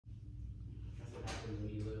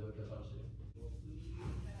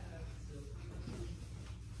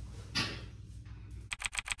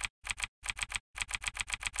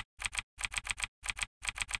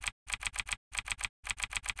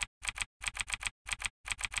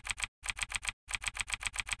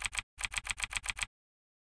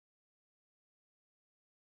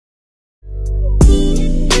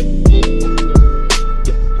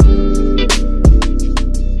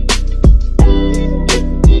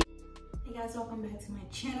back to my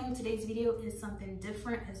channel. Today's video is something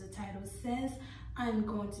different. As the title says, I'm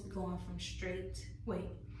going to be going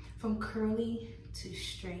from curly to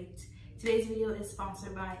straight. Today's video is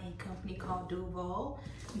sponsored by a company called Duvolle.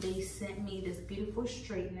 They sent me this beautiful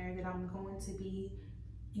straightener that I'm going to be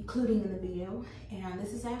including in the video, and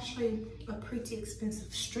this is actually a pretty expensive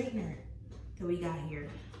straightener that we got here.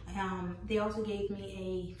 They also gave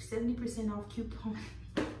me a 70% off coupon.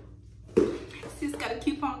 It's got a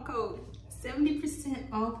coupon code.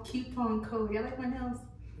 70% off coupon code. Y'all like my nails?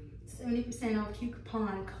 70% off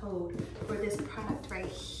coupon code for this product right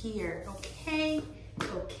here. Okay.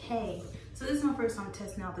 So this is my first time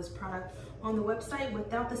testing out this product. On the website,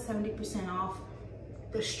 without the 70% off,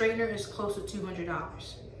 the straightener is close to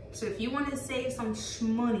 $200. So if you want to save some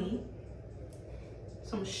shmoney,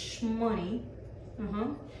 if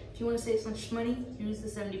you want to save some shmoney, use the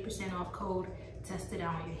 70% off code. Test it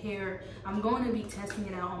out on your hair. I'm going to be testing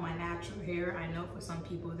it out on my natural hair. I know for some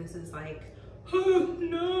people this is like, oh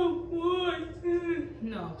no, why?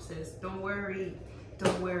 No, sis, don't worry.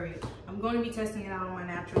 I'm going to be testing it out on my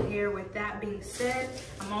natural hair. With that being said,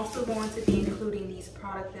 I'm also going to be including these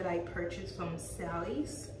products that I purchased from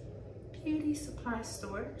Sally's Beauty Supply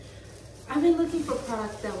Store. I've been looking for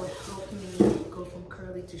products that would help me go from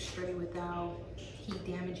curly to straight without heat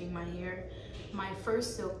damaging my hair. My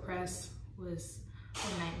first silk press was a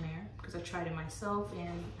nightmare because I tried it myself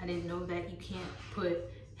and I didn't know that you can't put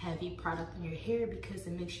heavy product in your hair because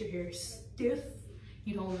it makes your hair stiff.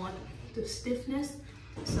 You don't want the stiffness.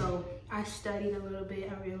 So I studied a little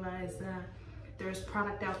bit. I realized that there's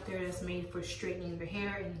product out there that's made for straightening the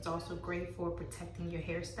hair, and it's also great for protecting your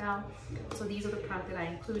hairstyle. So these are the products that I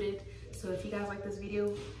included. So if you guys like this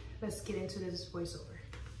video, let's get into this voiceover.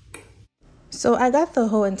 So I got the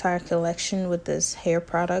whole entire collection with this hair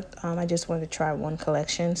product. I just wanted to try one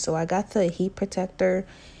collection. So I got the heat protector,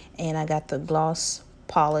 and I got the gloss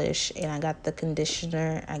polish, and I got the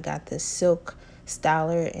conditioner, I got the silk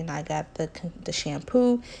styler, and I got the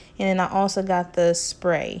shampoo, and then I also got the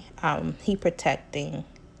spray, heat protector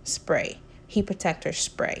spray,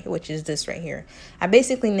 which is this right here. I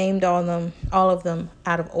basically named all of them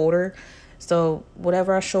out of order, so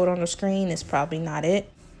whatever I showed on the screen is probably not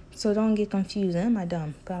it. So don't get confused,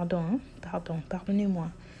 madame. Pardonnez-moi.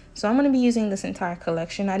 So I'm going to be using this entire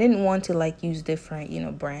collection. I didn't want to like use different,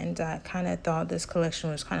 brands. I kind of thought this collection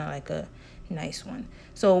was kind of like a nice one.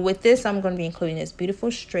 So with this, I'm going to be including this beautiful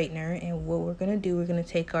straightener. And what we're going to do, we're going to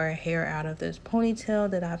take our hair out of this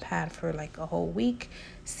ponytail that I've had for like a whole week.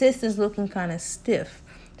 Sis is looking kind of stiff.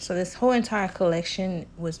 So this whole entire collection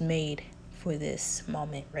was made for this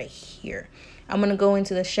moment right here. I'm going to go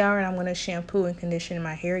into the shower and I'm going to shampoo and condition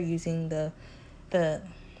my hair using the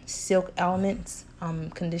Silk Elements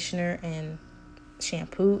conditioner and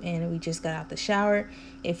shampoo, and we just got out the shower.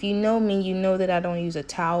 If you know me, you know that I don't use a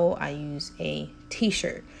towel, I use a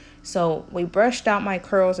t-shirt. So we brushed out my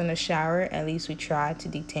curls in the shower. At least we tried to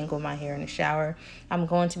detangle my hair in the shower. I'm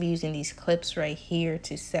going to be using these clips right here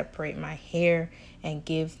to separate my hair and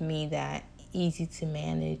give me that easy to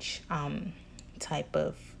manage type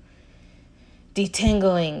of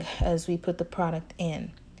detangling as we put the product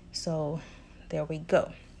in. So there we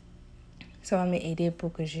go. So I'm going to aider pour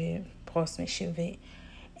que je brosse mes cheveux.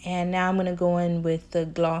 And now I'm going to go in with the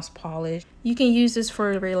gloss polish. You can use this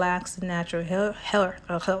for relaxed natural hair.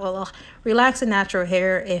 Relaxed natural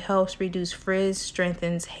hair. It helps reduce frizz,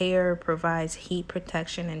 strengthens hair, provides heat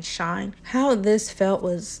protection and shine. How this felt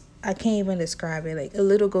was, I can't even describe it. Like, a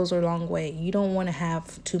little goes a long way. You don't want to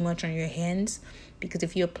have too much on your hands, because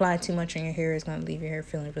if you apply too much on your hair, it's going to leave your hair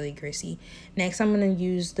feeling really greasy. Next, I'm going to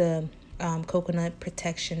use the coconut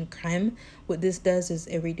protection creme. What this does is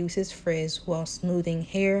it reduces frizz while smoothing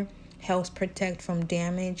hair, helps protect from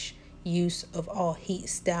damage, use of all heat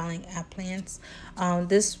styling appliances.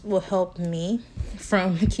 This will help me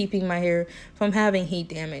from keeping my hair from having heat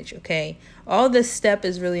damage. Okay, all this step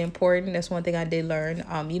is really important. That's one thing I did learn.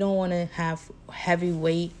 You don't want to have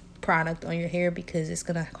heavyweight product on your hair because it's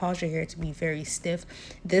gonna cause your hair to be very stiff.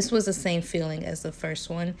 This was the same feeling as the first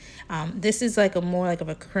one. This is like more like of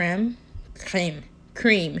a cream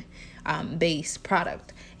base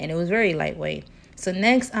product, and it was very lightweight. So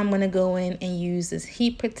next I'm gonna go in and use this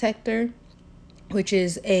heat protector, which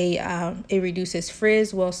is it reduces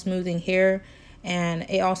frizz while smoothing hair, and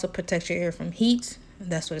it also protects your hair from heat.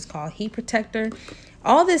 That's what it's called, heat protector.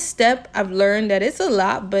 All this step, I've learned that it's a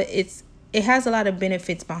lot, but it has a lot of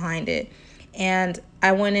benefits behind it. And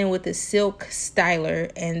I went in with the silk styler,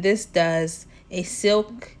 and this does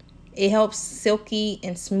it helps silky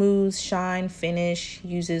and smooth shine finish,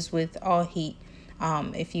 uses with all heat.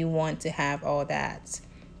 If you want to have all that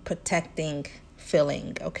protecting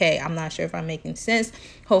filling. Okay, I'm not sure if I'm making sense.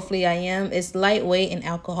 Hopefully I am. It's lightweight and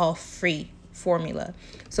alcohol free formula.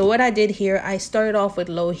 So what I did here, I started off with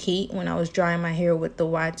low heat when I was drying my hair with the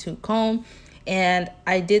Y2 comb, and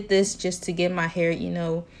I did this just to get my hair, you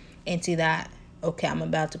know, into that, okay, I'm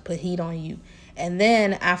about to put heat on you. And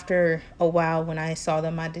then after a while, when I saw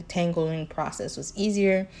that my detangling process was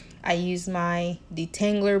easier, I used my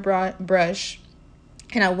detangler brush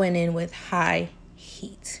and I went in with high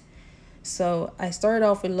heat. So I started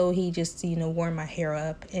off with low heat just to, you know, warm my hair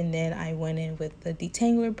up. And then I went in with the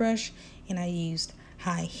detangler brush and I used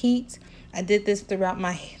high heat. I did this throughout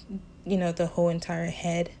my, you know, the whole entire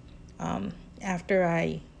head. After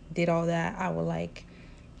I did all that, I would like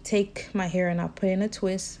take my hair and I'll put in a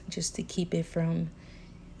twist just to keep it from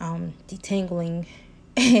detangling,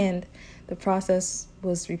 and the process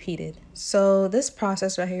was repeated. So this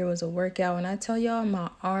process right here was a workout. When I tell y'all, my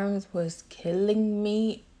arms was killing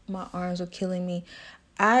me. My arms were killing me.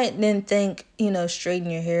 I didn't think, you know, straighten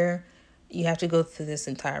your hair, you have to go through this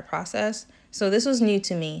entire process. So this was new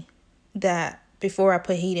to me, that before I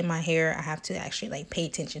put heat in my hair, I have to actually like pay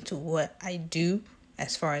attention to what I do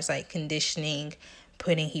as far as like conditioning,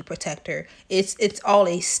 putting heat protector. It's all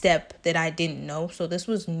a step that I didn't know. So this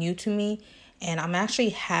was new to me, and I'm actually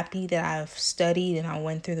happy that I've studied and I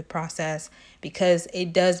went through the process, because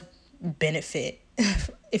it does benefit.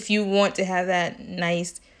 If you want to have that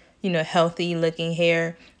nice, you know, healthy looking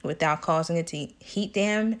hair without causing it to heat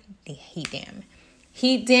damage,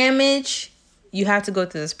 you have to go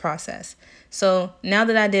through this process. So now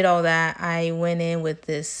that I did all that, I went in with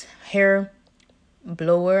this hair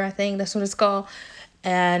blower, I think that's what it's called.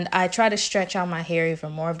 And I try to stretch out my hair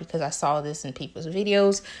even more because I saw this in people's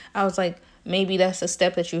videos. I was like, maybe that's a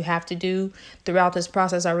step that you have to do. Throughout this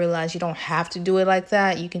process, I realized you don't have to do it like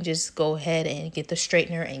that. You can just go ahead and get the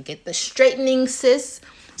straightener and get the straightening, sis.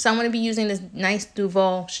 So I'm going to be using this nice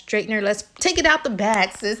Duvolle straightener. Let's take it out the bag,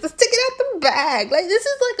 sis. Let's take it out the bag. Like, this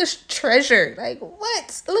is like a treasure. Like,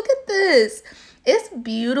 what? Look at this. It's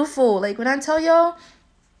beautiful. Like, when I tell y'all,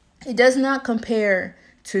 it does not compare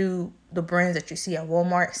to the brands that you see at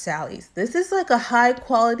Walmart, Sally's. This is like a high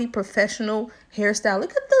quality professional hairstyle.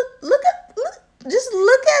 Look just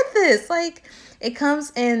look at this. Like, it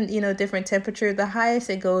comes in, you know, different temperature. The highest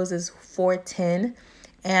it goes is 410.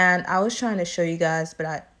 And I was trying to show you guys,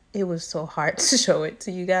 but it was so hard to show it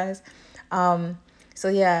to you guys. So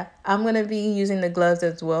yeah, I'm going to be using the gloves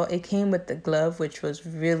as well. It came with the glove, which was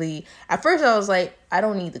really, at first I was like, I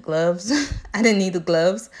don't need the gloves. I didn't need the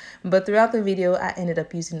gloves. But throughout the video, I ended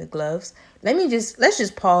up using the gloves. Let's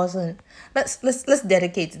just pause and let's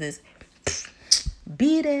dedicate to this.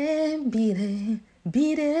 Beat it, beat it,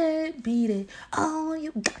 beat it, beat it. Oh,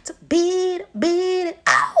 you got to beat it.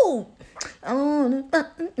 Ow! Oh,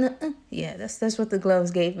 yeah, that's what the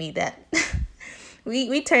gloves gave me. That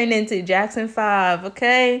we turned into Jackson 5,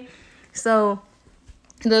 okay? So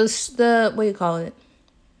the what do you call it?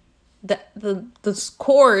 The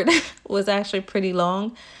cord was actually pretty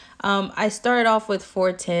long. I started off with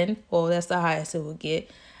 410. Well, that's the highest it would get.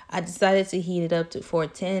 I decided to heat it up to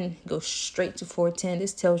 410, go straight to 410.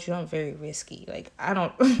 This tells you I'm very risky. Like,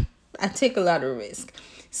 I take a lot of risk.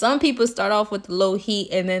 Some people start off with low heat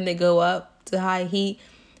and then they go up to high heat.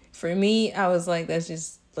 For me, I was like, let's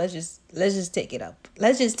just take it up.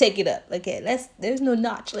 Let's just take it up. Okay, there's no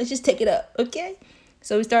notch. Let's just take it up. Okay.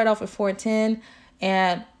 So we started off with 410.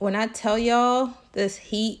 And when I tell y'all this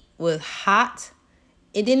heat was hot,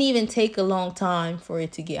 it didn't even take a long time for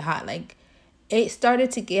it to get hot. Like, it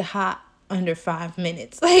started to get hot under 5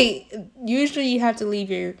 minutes. Like, usually you have to leave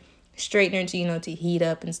your straightener to, you know, to heat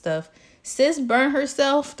up and stuff. Sis burned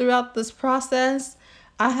herself throughout this process.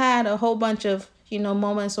 I had a whole bunch of, you know,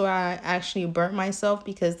 moments where I actually burnt myself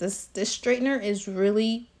because this straightener is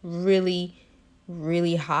really, really,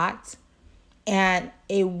 really hot. And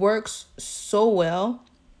it works so well.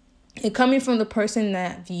 And coming from the person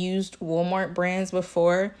that used Walmart brands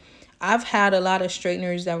before, I've had a lot of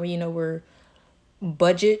straighteners that were, you know, were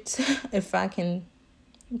budget, if I can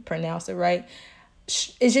pronounce it right.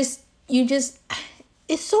 It's just,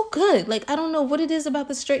 it's so good. Like, I don't know what it is about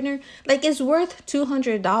the straightener. Like, it's worth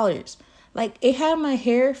 $200. Like, it had my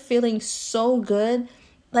hair feeling so good.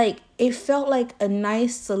 Like, it felt like a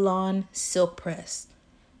nice salon silk press.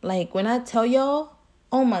 Like, when I tell y'all,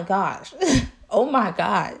 oh my gosh. Oh my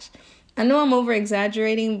gosh. I know I'm over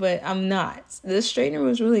exaggerating, but I'm not. This straightener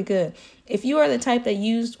was really good. If you are the type that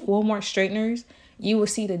used Walmart straighteners, you will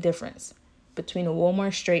see the difference between a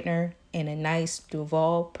Walmart straightener and a nice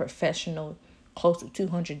Duvolle professional, close to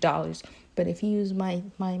 $200. But if you use my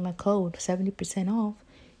code 70% off,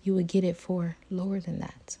 you would get it for lower than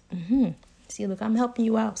that. See, look, I'm helping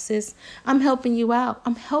you out, sis. I'm helping you out.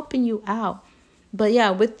 I'm helping you out. But yeah,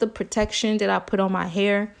 with the protection that I put on my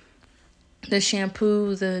hair, the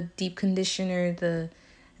shampoo, the deep conditioner,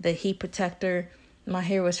 the heat protector, my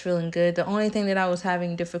hair was feeling good. The only thing that I was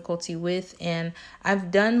having difficulty with, and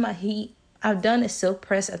I've done a silk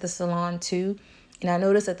press at the salon too, and I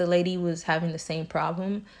noticed that the lady was having the same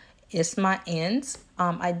problem. It's my ends.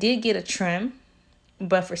 I did get a trim,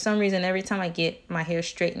 but for some reason, every time I get my hair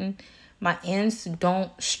straightened, my ends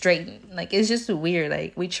don't straighten. Like, it's just weird.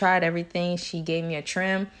 Like, we tried everything. She gave me a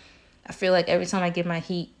trim. I feel like every time I get my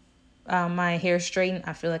hair straightened,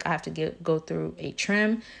 I feel like I have to go through a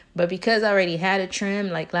trim. But because I already had a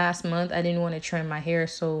trim, like last month, I didn't want to trim my hair.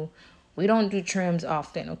 So we don't do trims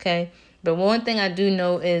often, okay? But one thing I do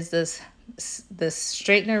know is this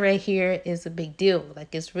straightener right here is a big deal.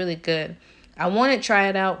 Like, it's really good. I want to try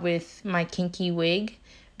it out with my kinky wig,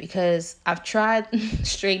 because I've tried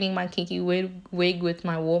straightening my kinky wig with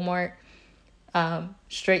my Walmart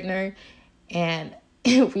straightener, and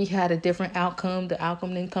we had a different outcome. The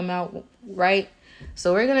outcome didn't come out right.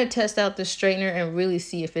 So we're going to test out the straightener and really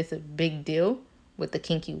see if it's a big deal with the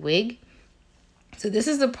kinky wig. So this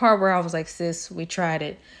is the part where I was like, sis, we tried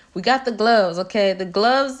it. We got the gloves, okay? The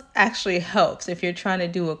gloves actually helps if you're trying to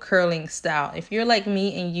do a curling style. If you're like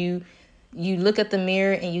me and you look at the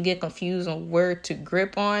mirror and you get confused on where to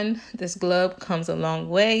grip on, this glove comes a long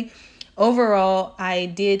way. Overall, I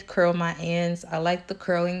did curl my ends. I like the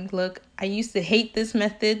curling look. I used to hate this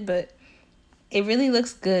method, but it really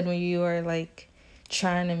looks good when you are like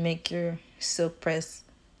trying to make your silk press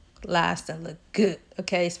last and look good,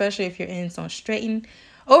 okay? Especially if your ends don't straighten.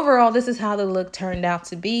 Overall, this is how the look turned out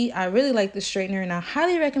to be. I really like the straightener, and I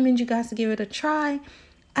highly recommend you guys to give it a try.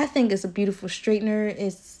 I think it's a beautiful straightener.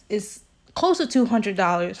 It's close to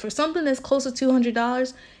 $200. For something that's close to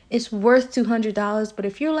 $200, it's worth $200. But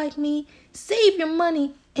if you're like me, save your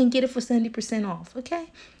money and get it for 70% off,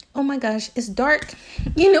 okay? Oh my gosh, it's dark.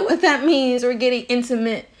 You know what that means. We're getting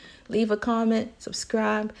intimate. Leave a comment,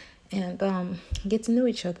 subscribe, and get to know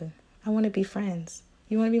each other. I want to be friends.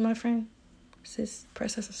 You want to be my friend? Sis,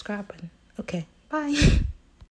 press the subscribe button. Okay, bye.